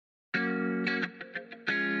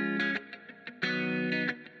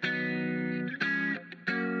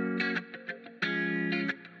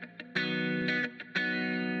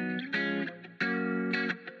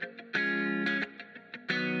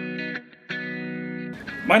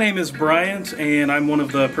My name is Bryant, and I'm one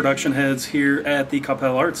of the production heads here at the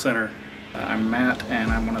Coppell Arts Center. I'm Matt,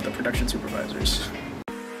 and I'm one of the production supervisors.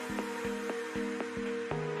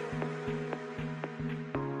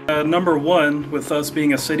 Number one, with us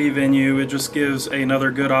being a city venue, it just gives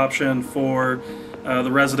another good option for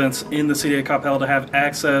the residents in the city of Coppell to have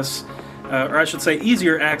access, or I should say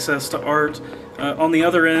easier access to art. On the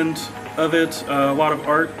other end of it, a lot of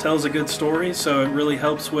art tells a good story, so it really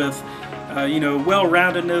helps with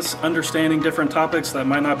well-roundedness, understanding different topics that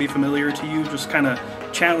might not be familiar to you, just kind of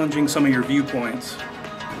challenging some of your viewpoints.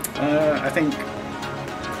 I think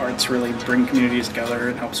arts really bring communities together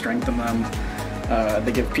and help strengthen them.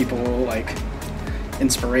 They give people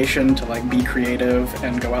inspiration to be creative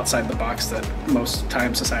and go outside the box that most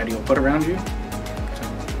times society will put around you.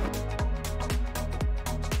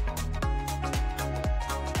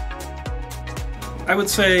 I would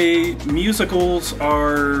say musicals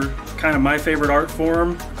are kind of my favorite art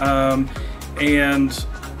form, and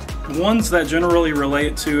ones that generally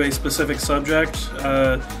relate to a specific subject.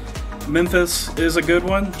 Memphis is a good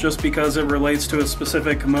one just because it relates to a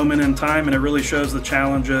specific moment in time, and it really shows the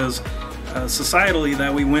challenges societally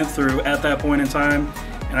that we went through at that point in time.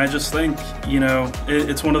 And I just think,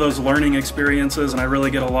 it's one of those learning experiences, and I really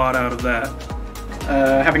get a lot out of that.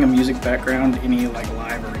 Having a music background, any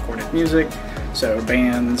live or recorded music, so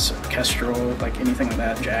bands, orchestral, anything like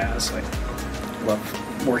that, jazz,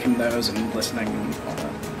 love working those and listening and all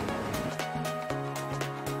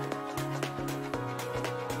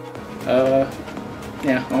that.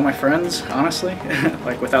 Yeah, all my friends, honestly.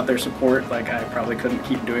 Without their support, I probably couldn't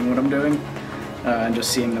keep doing what I'm doing. And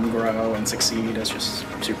just seeing them grow and succeed is just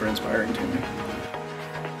super inspiring to me.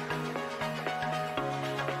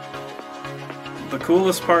 The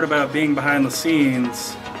coolest part about being behind the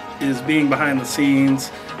scenes is being behind the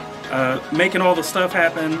scenes, making all the stuff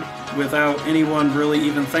happen without anyone really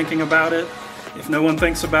even thinking about it. If no one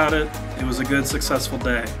thinks about it, it was a good, successful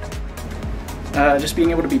day. Just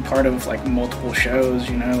being able to be part of multiple shows,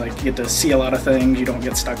 you get to see a lot of things, you don't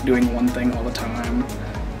get stuck doing one thing all the time,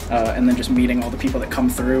 and then just meeting all the people that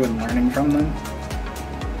come through and learning from them.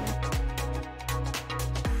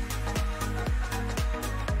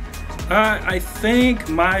 I think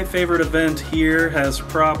my favorite event here has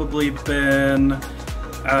probably been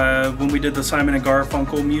when we did the Simon and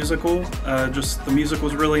Garfunkel musical. Just the music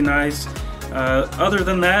was really nice. Other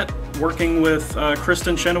than that, working with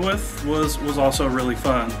Kristen Chenoweth was also really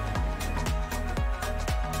fun.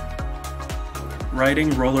 Riding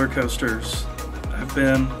roller coasters. I've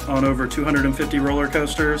been on over 250 roller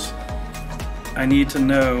coasters. I need to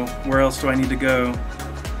know, where else do I need to go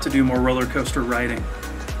to do more roller coaster riding?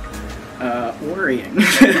 Worrying,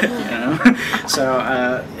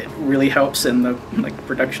 So it really helps in the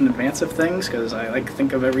production advance of things because I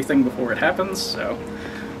think of everything before it happens. So